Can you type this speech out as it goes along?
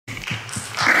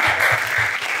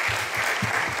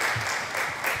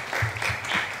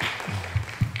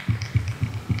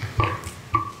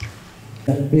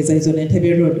resides on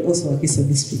Entebbe Road, also Wakiso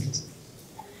district.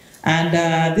 And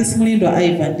this Mulindo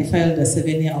Ivan defiled a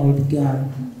 7-year-old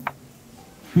girl.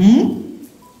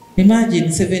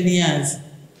 Imagine 7 years.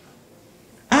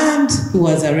 And he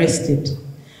was arrested.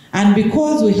 And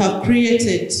because we have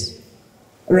created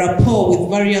rapport with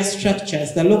various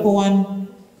structures, the local one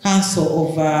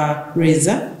council of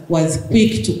Reza was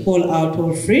quick to call our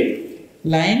toll-free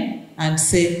line and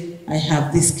say, I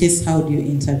have this case, how do you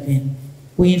intervene?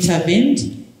 We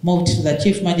intervened, moved to the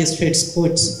Chief Magistrate's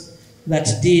Court that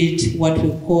did what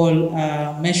we call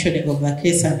mentioning of the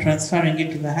case and transferring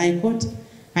it to the High Court.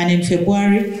 And in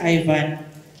February, Ivan's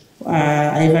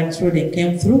ruling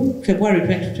came through, February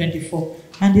 2024,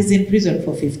 and he's in prison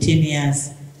for 15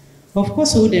 years. Of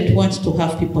course, we wouldn't want to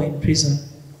have people in prison.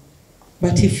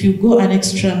 But if you go an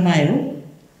extra mile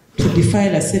to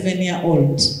defile a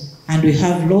 7-year-old, and we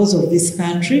have laws of this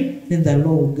country, then the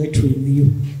law will get with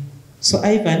you. So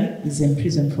Ivan is in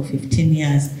prison for 15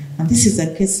 years, and this is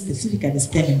a case specifically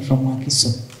stemming from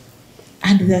Wakiso.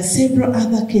 And there are several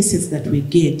other cases that we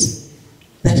get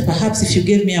that perhaps if you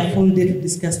gave me a full day to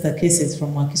discuss the cases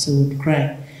from Wakiso, we would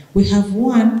cry. We have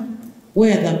one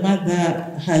where the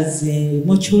mother has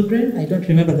more children, I don't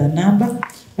remember the number,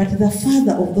 but the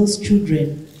father of those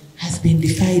children has been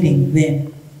defiling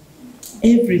them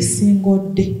every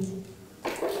single day.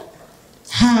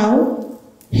 How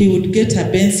he would get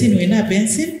a basin,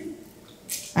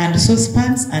 and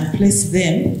saucepans and place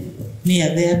them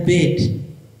near their bed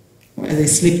where they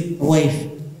sleep with the wife.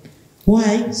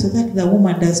 Why? So that the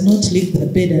woman does not leave the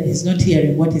bed and is not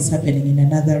hearing what is happening in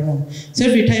another room. So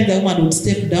every time the woman would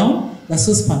step down, the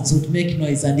saucepans would make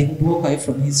noise and he would walk away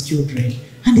from his children.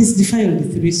 And he's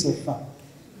defiled 3 so far.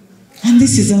 And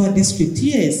this is our district,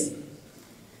 yes.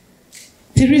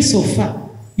 3 so far.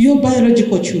 Your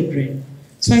biological children.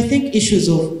 So I think issues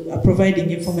of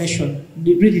providing information,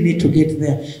 you really need to get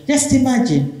there. Just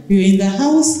imagine, you're in the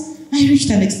house, I reached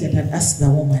an extent and asked the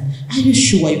woman, are you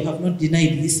sure you have not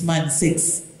denied this man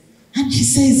sex? And she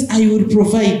says, I will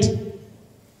provide.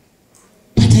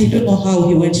 But I don't know how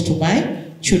he went to my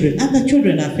children. And the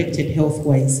children are affected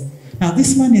health-wise. Now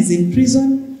this man is in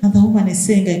prison, and the woman is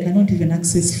saying, I cannot even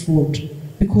access food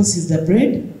because he's the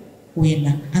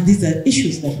breadwinner. And these are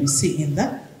issues that we see in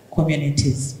the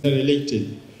communities.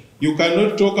 Related. You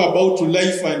cannot talk about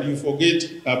life and you forget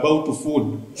about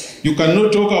food. You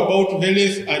cannot talk about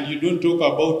health and you don't talk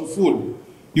about food.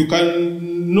 You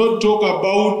cannot talk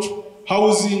about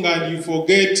housing and you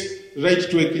forget right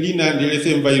to a clean and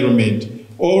healthy environment.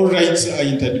 All rights are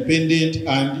interdependent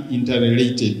and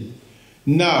interrelated.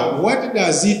 Now, what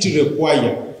does it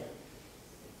require?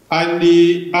 And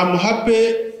I'm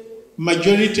happy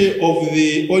majority of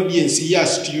the audience here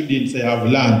students have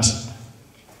learned.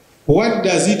 What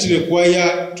does it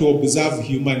require to observe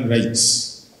human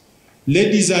rights?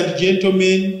 Ladies and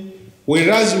gentlemen,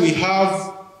 whereas we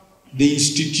have the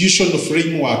institutional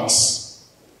frameworks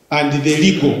and the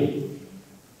legal,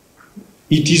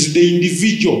 it is the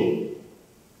individual.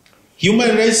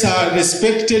 Human rights are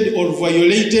respected or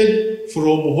violated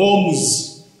from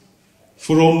homes,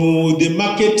 from the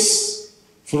markets,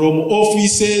 from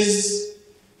offices,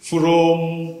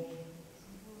 from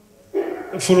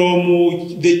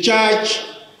the church,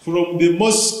 from the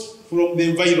mosque, from the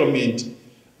environment.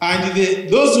 And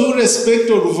those who respect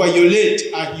or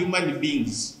violate are human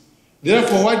beings.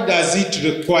 Therefore, what does it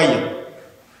require?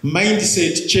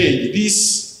 Mindset change,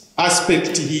 this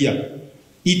aspect here.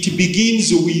 It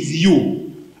begins with you.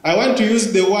 I want to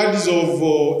use the words of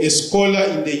a scholar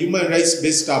in the human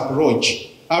rights-based approach,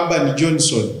 Urban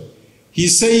Johnson. He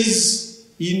says,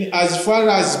 in as far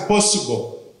as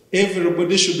possible,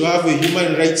 everybody should have a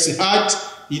human rights heart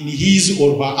in his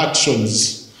or her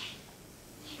actions.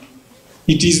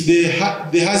 It is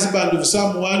the husband of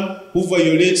someone who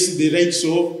violates the rights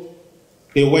of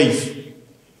a wife.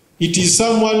 It is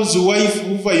someone's wife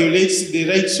who violates the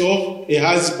rights of a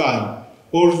husband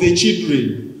or the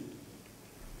children.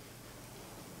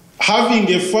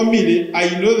 Having a family,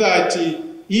 I know that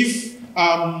if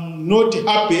I'm not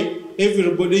happy,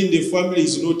 everybody in the family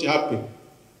is not happy.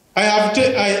 I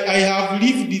have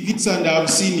lived this and I have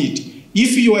seen it.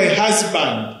 If you are a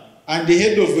husband and the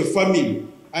head of a family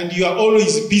and you are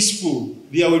always peaceful,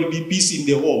 there will be peace in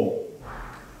the home.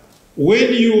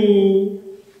 When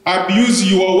you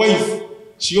abuse your wife,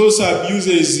 she also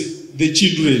abuses the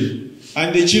children,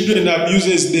 and the children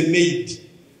abuses the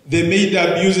maid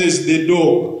abuses the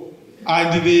dog,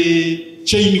 and the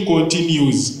chain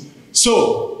continues.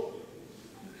 So,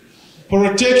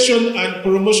 protection and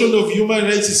promotion of human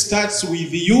rights starts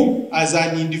with you as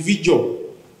an individual.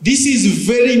 This is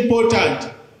very important.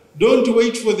 Don't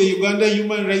wait for the Uganda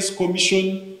Human Rights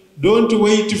Commission. Don't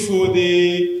wait for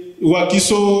the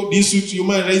Wakiso District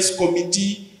Human Rights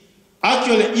Committee.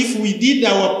 Actually, if we did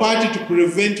our part to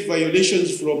prevent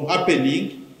violations from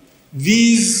happening,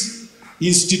 these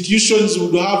institutions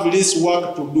would have less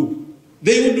work to do.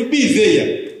 They would be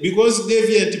there because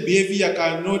deviant behavior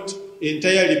cannot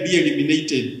entirely be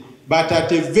eliminated, but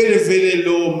at a very, very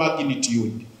low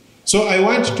magnitude. So I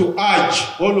want to urge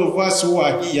all of us who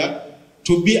are here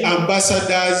to be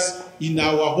ambassadors in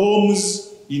our homes,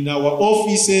 in our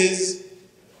offices,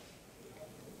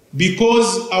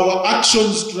 because our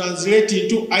actions translate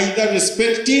into either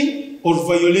respecting or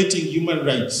violating human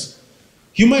rights.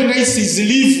 Human rights is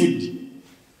lived.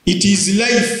 It is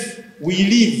life we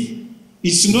live.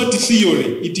 It's not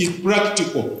theory, it is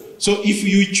practical. So if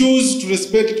you choose to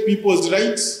respect people's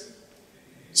rights,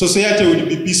 society will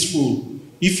be peaceful.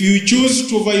 If you choose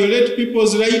to violate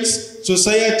people's rights,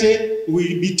 society will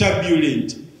be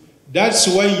turbulent. That's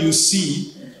why you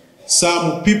see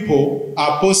some people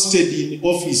are posted in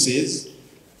offices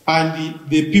and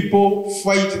the people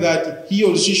fight that he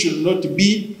or she should not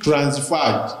be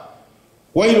transferred,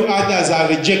 while others are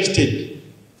rejected.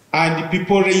 And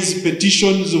people raise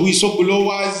petitions,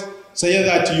 whistleblowers say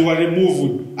that you are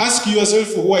removed. Ask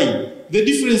yourself why. The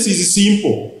difference is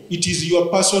simple. It is your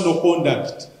personal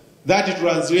conduct that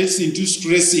translates into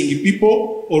stressing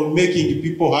people or making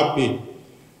people happy.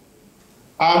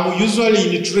 I'm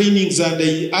usually in trainings and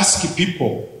I ask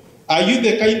people, are you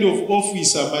the kind of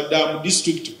officer, Madam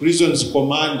District Prisons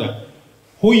Commander,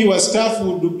 who your staff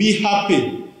would be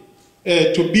happy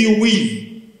to be with?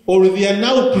 Or they are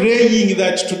now praying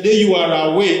that today you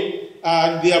are away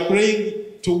and they are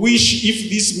praying to wish if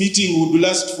this meeting would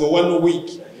last for 1 week,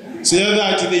 so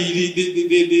that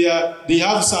they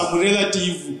have some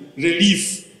relative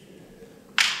relief.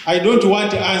 I don't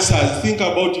want answers. Think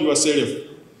about yourself.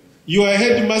 You are a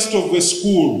headmaster of a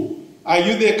school. Are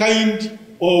you the kind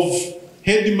of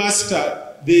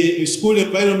headmaster the school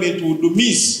environment would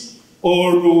miss?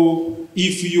 Or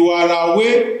if you are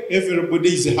away, everybody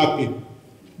is happy?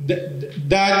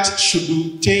 That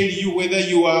should tell you whether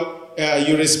you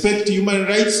respect human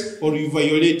rights or you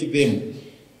violate them.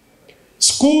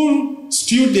 School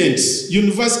students,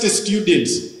 university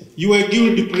students, you are a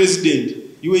guild president,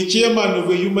 you are a chairman of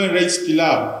a human rights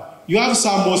club, you have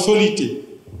some authority.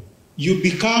 You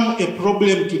become a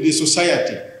problem to the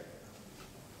society.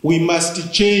 We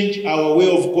must change our way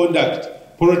of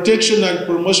conduct. Protection and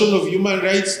promotion of human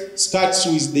rights starts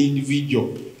with the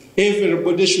individual.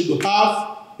 Everybody should have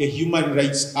a human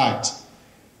rights act.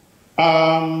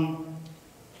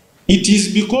 It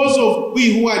is because of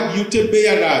we who are duty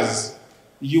bearers.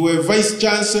 You are vice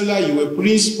chancellor, you are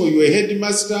principal, you are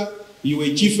headmaster, you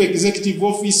are chief executive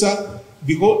officer,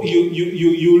 because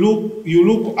you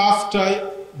look after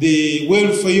the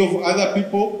welfare of other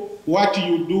people. What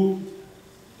you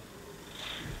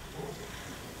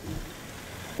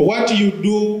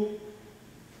do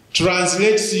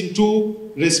translates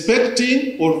into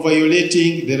respecting or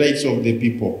violating the rights of the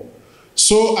people.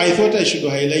 So I thought I should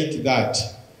highlight that.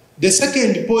 The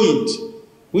second point,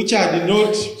 which I did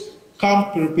not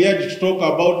come prepared to talk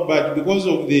about, but because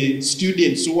of the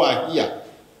students who are here,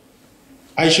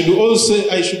 I should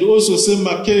also say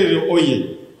Makerere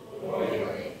Oye.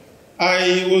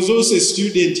 I was also a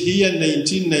student here in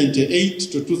 1998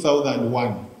 to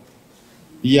 2001.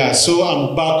 Yeah, so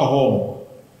I'm back home.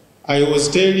 I was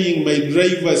telling my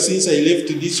driver since I left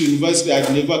this university, I'd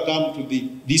never come to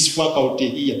this faculty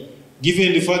here,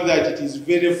 given the fact that it is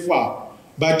very far.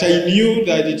 But I knew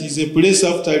that it is a place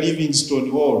after Livingstone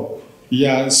Hall.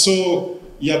 Yeah, so,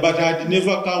 yeah, but I'd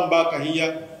never come back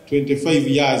here 25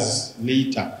 years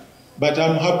later. But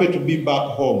I'm happy to be back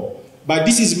home. But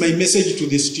this is my message to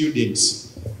the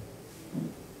students.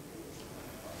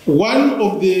 One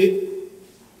of the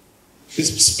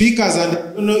speakers, and I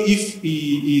don't know if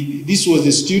this was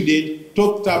a student,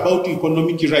 talked about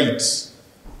economic rights.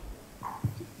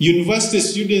 University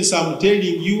students, I'm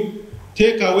telling you,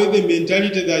 take away the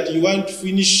mentality that you want to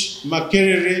finish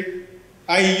Makerere,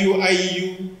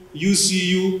 IU,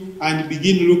 UCU, and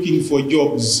begin looking for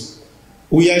jobs.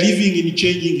 We are living in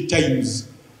changing times.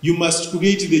 You must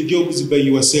create the jobs by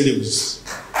yourselves.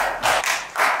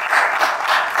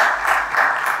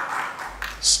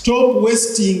 Stop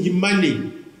wasting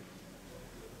money.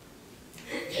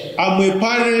 I'm a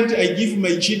parent, I give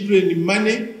my children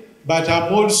money, but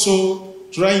I'm also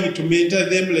trying to mentor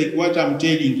them like what I'm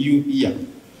telling you here.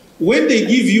 When they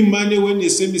give you money when the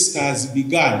semester has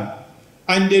begun,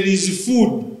 and there is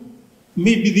food,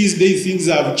 maybe these days things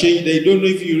have changed. I don't know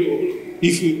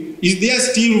is there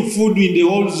still food in the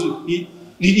halls?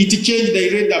 It changed, I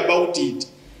read about it.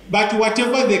 But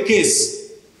whatever the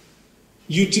case,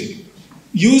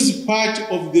 use part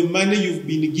of the money you've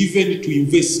been given to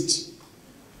invest.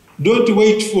 Don't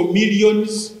wait for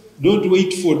millions. Don't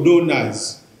wait for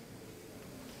donors.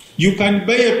 You can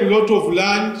buy a plot of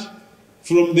land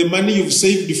from the money you've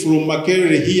saved from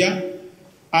Makerere here,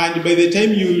 and by the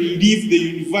time you leave the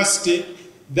university,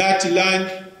 that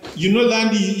land, you know,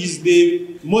 land is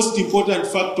the most important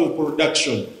factor of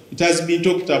production. It has been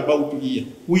talked about here.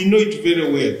 We know it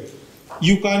very well.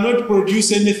 You cannot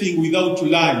produce anything without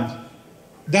land.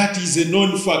 That is a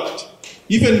known fact.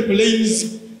 Even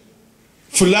planes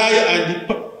fly and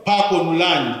park on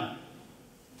land.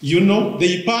 You know,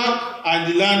 they park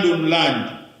and land on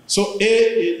land. So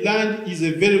land is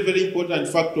a very, very important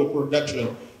factor of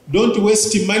production. Don't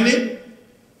waste money.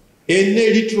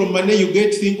 Any little money you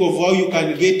get, think of how you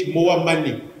can get more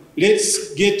money.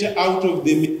 Let's get out of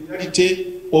the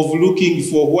mentality of looking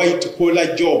for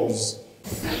white-collar jobs.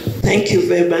 Thank you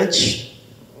very much.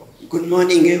 Good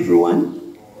morning,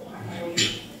 everyone.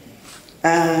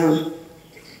 I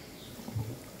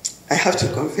have to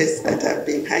confess that I've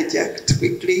been hijacked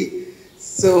quickly,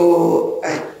 so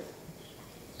I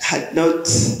had not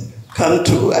come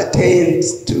to attend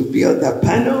to be on the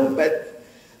panel, but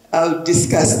I'll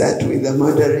discuss that with the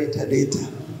moderator later.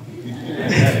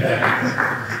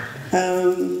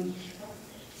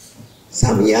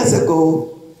 Some years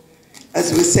ago,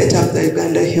 as we set up the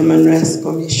Uganda Human Rights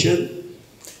Commission,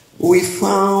 we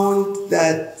found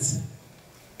that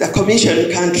the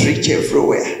commission can't reach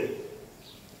everywhere.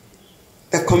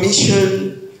 The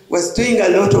commission was doing a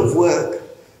lot of work.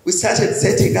 We started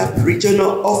setting up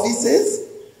regional offices,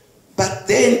 but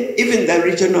then even the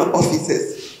regional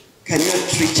offices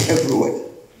cannot reach everywhere.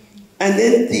 And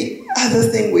then the other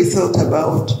thing we thought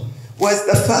about was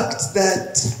the fact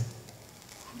that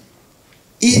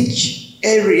each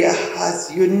area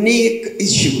has unique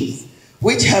issues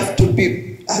which have to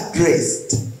be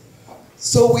addressed.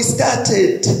 So we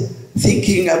started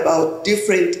thinking about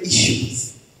different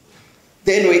issues.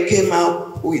 Then we came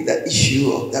up with the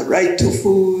issue of the right to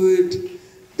food,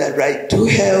 the right to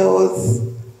health,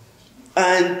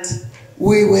 and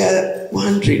we were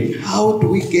wondering, how do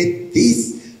we get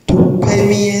this to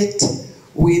permeate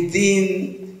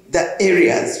within the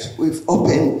areas we've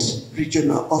opened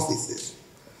regional offices?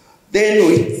 Then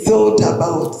we thought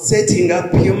about setting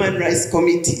up human rights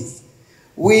committees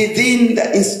within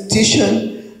the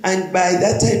institution, and by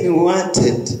that time we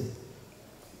wanted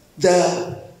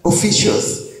the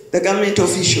officials, the government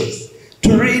officials,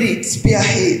 to really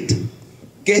spearhead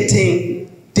getting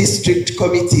district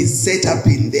committees set up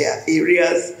in their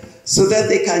areas so that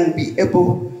they can be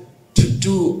able to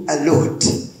do a lot.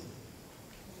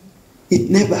 It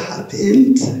never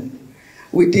happened.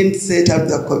 We didn't set up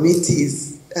the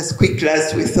committees as quickly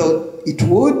as we thought it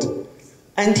would.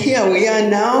 And here we are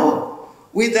now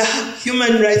with the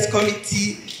Human Rights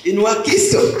Committee in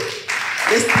Wakiso.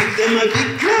 Let's give them a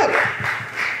big clap.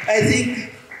 I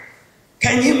think,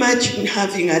 can you imagine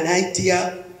having an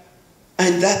idea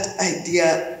and that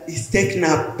idea is taken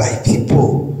up by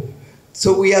people?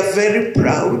 So we are very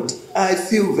proud. I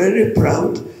feel very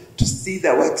proud to see the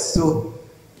Wakiso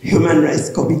Human Rights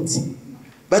Committee.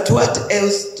 But what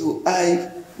else do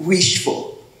I wish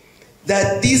for?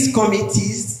 That these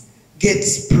committees get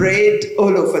spread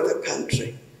all over the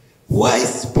country. Why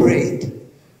spread?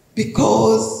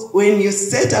 Because when you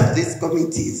set up these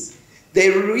committees, they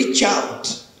reach out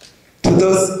to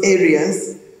those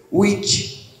areas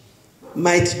which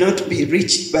might not be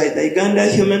reached by the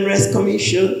Uganda Human Rights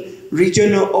Commission,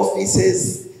 regional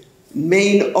offices,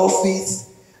 main office,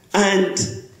 and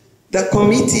the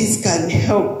committees can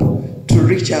help to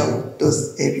reach out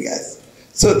those areas.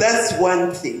 So that's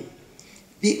one thing.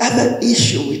 The other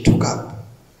issue we took up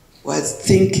was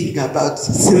thinking about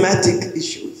thematic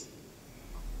issues.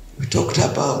 We talked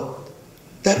about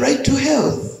the right to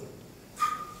health.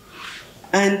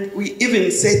 And we even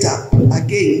set up,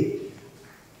 again,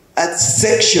 a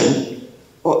section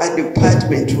or a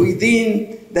department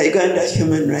within the Uganda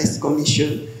Human Rights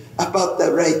Commission about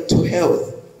the right to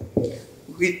health.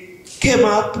 We came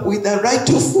up with the right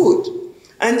to food.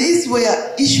 And these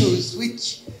were issues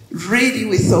which really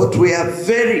we thought were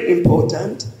very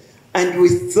important, and we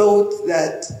thought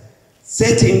that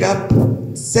setting up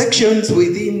sections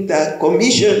within the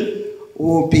commission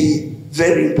will be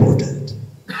very important.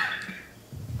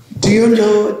 Do you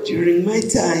know, during my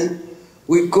time,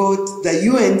 we got the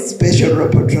UN Special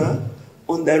Rapporteur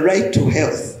on the right to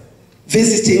health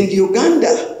visiting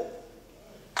Uganda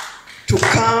to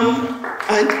come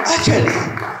and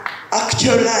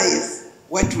actualize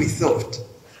what we thought.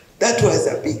 That was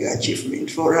a big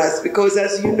achievement for us because,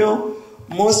 as you know,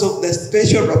 most of the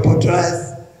special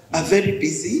rapporteurs are very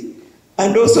busy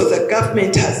And also the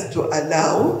government has to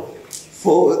allow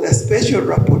for the special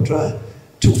rapporteur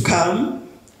to come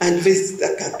and visit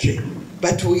the country.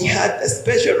 But we had a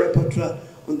special rapporteur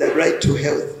on the right to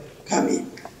health coming.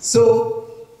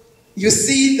 So you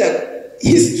see the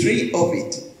history of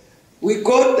it. We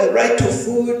got the right to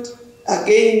food,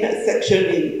 again a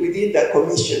section within the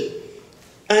commission.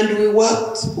 And we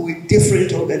worked with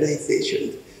different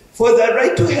organizations. For the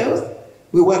right to health,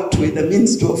 we worked with the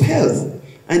Ministry of Health.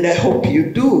 And I hope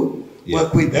you do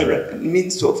work with the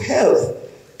Ministry of Health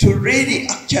to really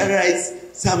actualize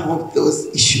some of those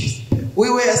issues. We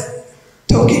were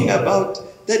talking about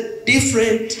the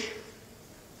different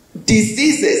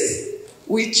diseases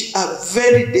which are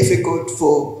very difficult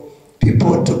for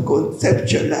people to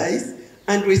conceptualize,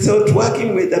 and we thought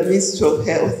working with the Ministry of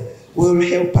Health will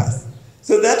help us.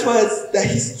 So that was the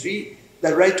history,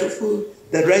 the right to food,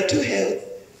 the right to health,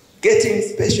 getting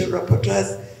special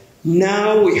rapporteurs.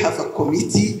 Now we have a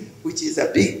committee, which is a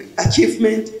big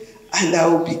achievement, and I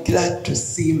will be glad to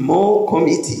see more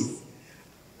committees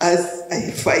as I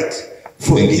fight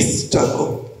for this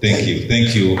struggle. Thank you,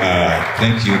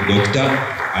 Doctor.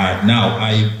 Now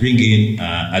I bring in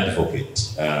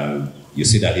advocate. You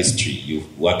see the history.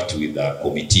 You've worked with the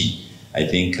committee. I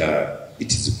think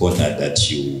it is important that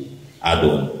you add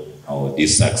on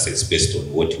this success based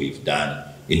on what we've done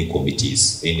in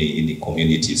committees, in the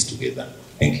communities together.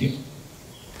 Thank you.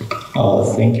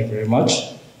 Thank you very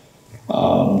much.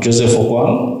 Joseph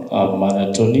Okwang, I'm an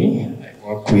attorney. I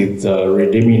work with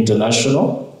Redeem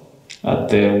International at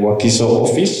the Wakiso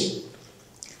office.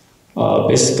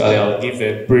 Basically, I'll give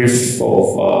a brief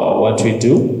of what we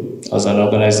do as an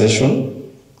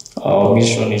organization. Our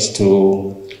mission is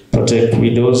to protect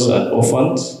widows and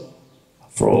orphans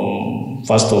from,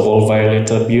 first of all, violent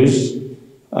abuse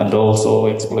and also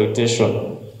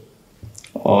exploitation,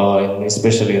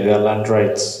 especially their land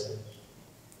rights.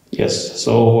 Yes,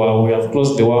 so we have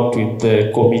closely worked with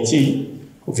the Committee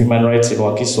of Human Rights in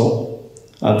Wakiso,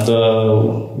 and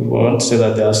we want to say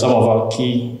that there are some of our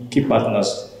key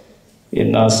partners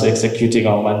in us executing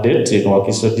our mandate in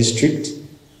Wakiso District.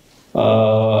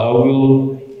 I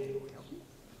will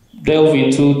delve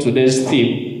into today's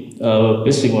theme,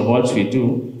 basing on what we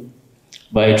do,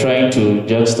 by trying to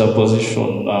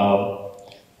juxtaposition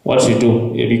what we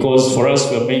do, because for us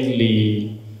we're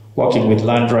mainly working with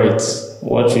land rights.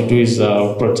 What we do is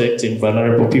protecting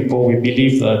vulnerable people. We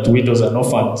believe that widows and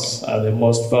orphans are the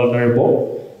most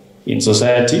vulnerable in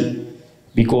society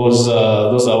because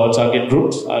those are our target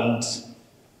groups, and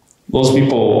those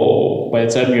people, by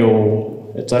the time you're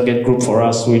a target group for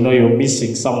us, we know you're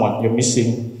missing someone. You're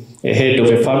missing a head of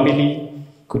a family,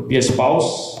 could be a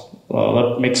spouse,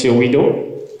 that makes you a widow,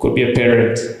 could be a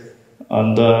parent.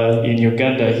 And in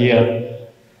Uganda here,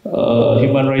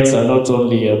 human rights are not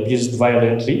only abused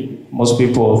violently. Most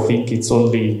people think it's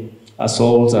only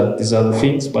assaults and these other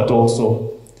things, but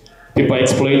also people are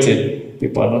exploited.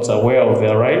 People are not aware of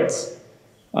their rights.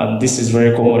 And this is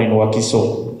very common in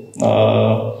Wakiso.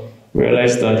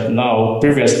 Realize that now,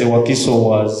 previously Wakiso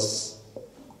was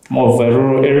more of a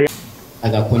rural area.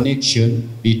 And the connection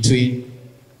between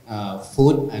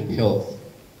food and health.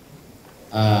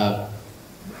 I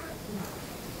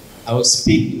will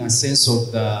speak in a sense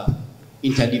of the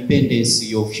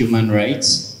interdependency of human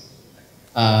rights,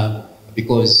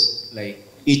 because like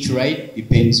each right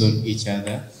depends on each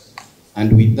other,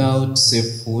 and without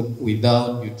safe food,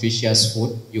 without nutritious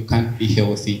food, you can't be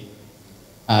healthy.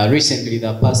 Recently,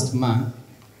 the past month,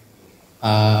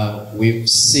 we've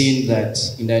seen that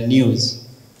in the news,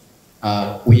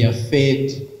 we are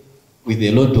fed with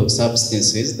a lot of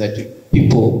substances that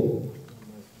people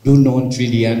do not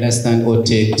really understand or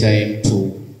take time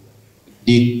to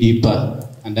dig deeper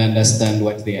and understand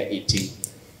what they are eating.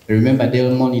 I remember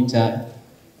Del Monitor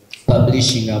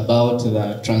publishing about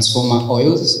the transformer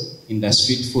oils in the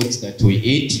street foods that we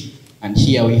eat, and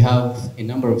here we have a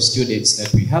number of students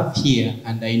that we have here,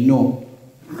 and I know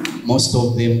most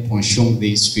of them consume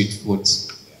these street foods.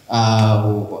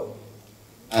 The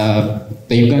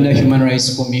Uganda Human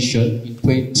Rights Commission in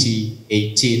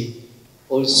 2018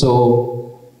 also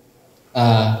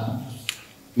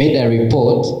made a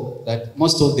report that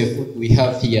most of the food we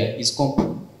have here is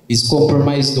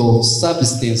compromised of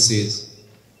substances,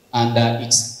 and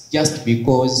it's just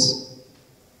because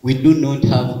we do not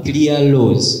have clear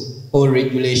laws or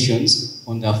regulations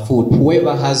on the food.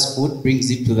 Whoever has food brings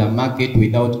it to the market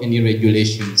without any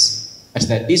regulations. At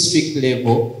the district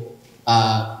level,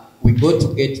 we go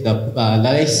to get the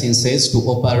licenses to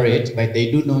operate, but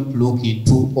they do not look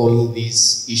into all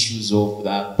these issues of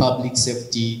the public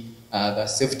safety, the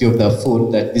safety of the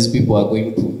food that these people are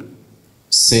going to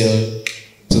sell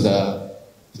to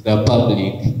to the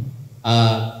public.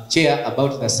 Chair,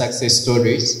 about the success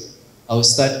stories, I'll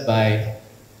start by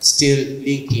still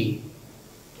linking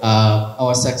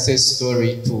our success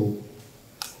story to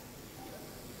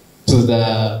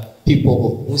the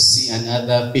people of Busi and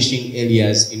other fishing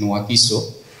areas in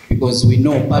Wakiso, because we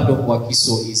know part of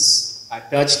Wakiso is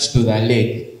attached to the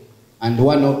lake, and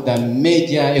one of the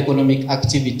major economic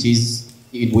activities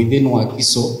within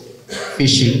Wakiso,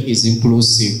 fishing, is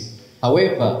inclusive.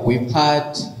 However, we've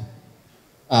had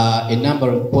a number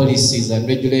of policies and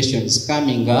regulations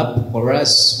coming up for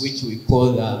us, which we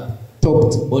call the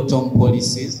top-to-bottom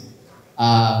policies,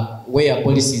 where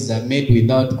policies are made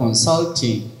without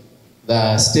consulting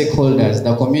the stakeholders,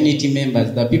 the community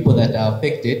members, the people that are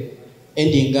affected,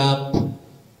 ending up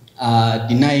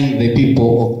denying the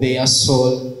people of their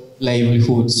sole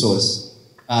livelihood source.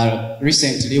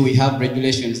 Recently, we have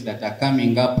regulations that are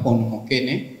coming up on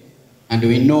mokene, and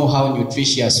we know how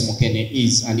nutritious mokene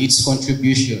is and its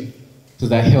contribution to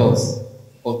the health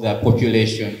of the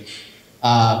population.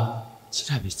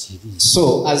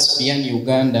 So as Beyond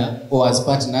Uganda, or as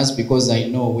partners, because I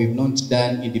know we've not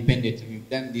done independently, we've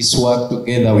done this work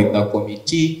together with the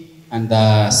committee and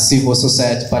the civil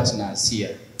society partners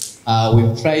here.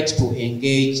 We've tried to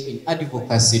engage in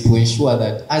advocacy to ensure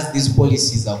that as these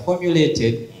policies are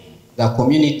formulated, the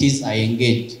communities are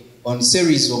engaged. On a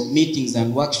series of meetings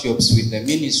and workshops with the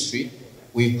ministry,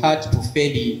 we've had to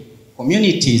ferry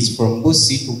communities from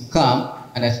Busi to come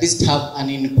and at least have an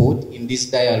input in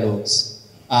these dialogues.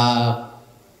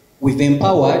 We've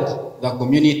empowered the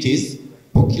communities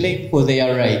to claim for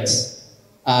their rights.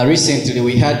 Recently,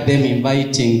 we had them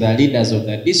inviting the leaders of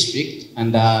the district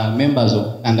and the members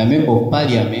of, and the member of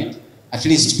parliament, at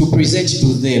least to present to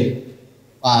them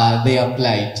their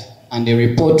plight. And a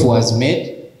report was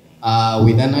made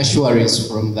with an assurance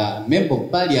from the member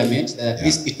of parliament that at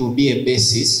least it will be a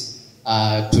basis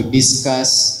to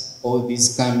discuss all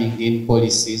these coming in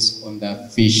policies on the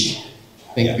fish.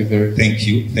 Thank you very much.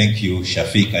 Thank you,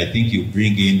 Shafiq. I think you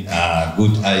bring in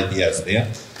good ideas there.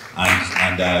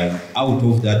 And out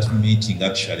of that meeting,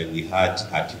 actually, we had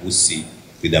at Busi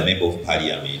with a member of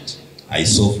parliament. I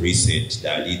saw recent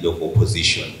the leader of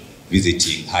opposition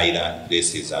visiting highland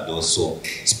places and also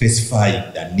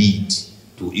specifying the need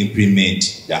to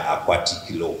implement the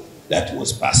aquatic law that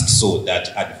was passed. So that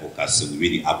advocacy we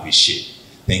really appreciate.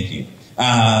 Thank you.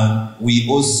 We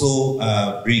also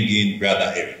bring in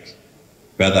Brother Eric.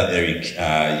 Brother Eric,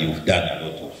 you've done a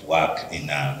lot of work in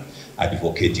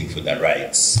advocating for the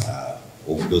rights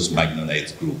of those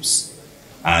marginalized groups.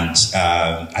 And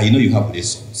I know you have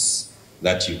lessons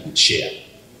that you could share.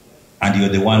 And you're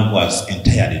the one who has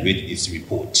entirely read this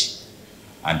report.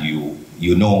 And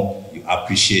you know, you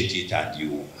appreciate it, and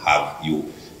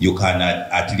you can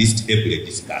at least ably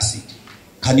discuss it.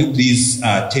 Can you please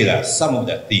tell us some of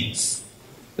the things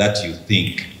that you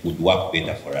think would work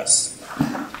better for us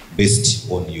based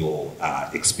on your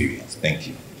experience? Thank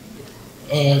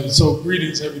you. So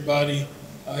greetings, everybody.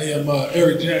 I am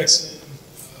Eric Jackson.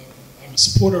 I'm a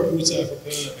supporter of Roots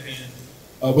Africa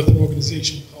and with an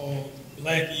organization called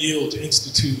Black Yield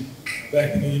Institute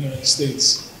back in the United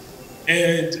States.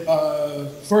 And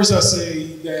first I say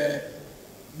that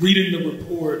reading the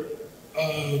report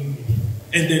and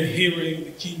then hearing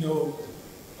the keynote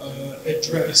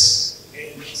address,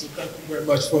 and so thank you very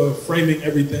much for framing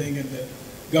everything, and the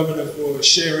governor for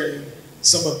sharing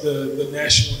some of the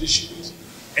national issues.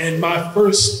 And my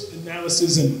first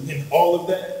analysis in all of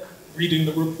that, reading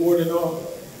the report and all,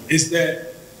 is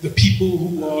that the people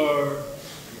who are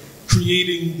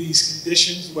creating these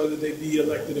conditions, whether they be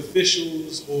elected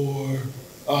officials or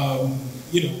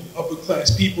upper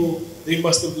class people, they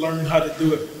must have learned how to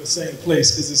do it from the same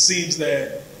place, because it seems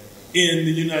that in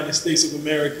the United States of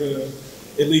America,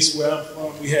 at least where I'm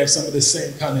from, we have some of the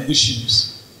same kind of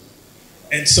issues.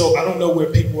 And so I don't know where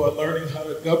people are learning how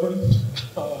to govern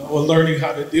or learning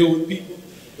how to deal with people,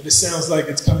 but it sounds like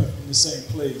it's coming from the same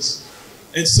place.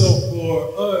 And so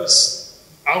for us,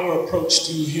 our approach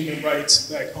to human rights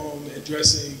back home,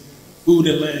 addressing food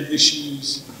and land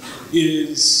issues,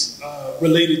 is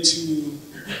related to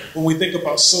when we think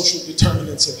about social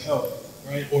determinants of health,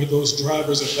 right, or those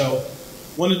drivers of health.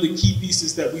 One of the key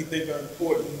pieces that we think are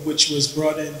important, which was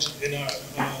brought in our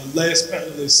last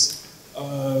panelist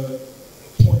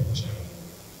point,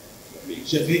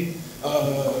 Javi,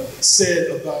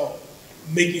 said about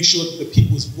making sure that the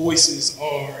people's voices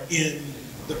are in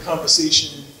the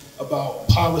conversation about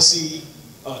policy,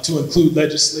 to include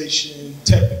legislation,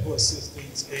 technical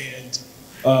assistance,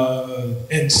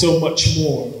 and so much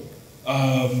more,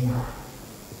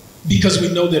 because we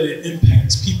know that it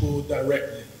impacts people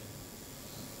directly.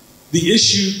 The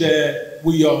issue that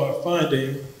we are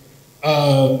finding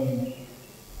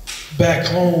back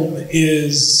home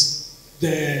is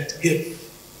that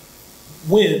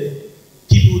when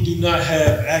people do not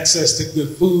have access to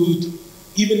good food,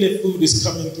 even if food is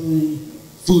coming through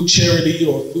food charity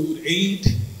or food aid,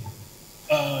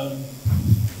 I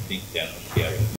think they are not hearing.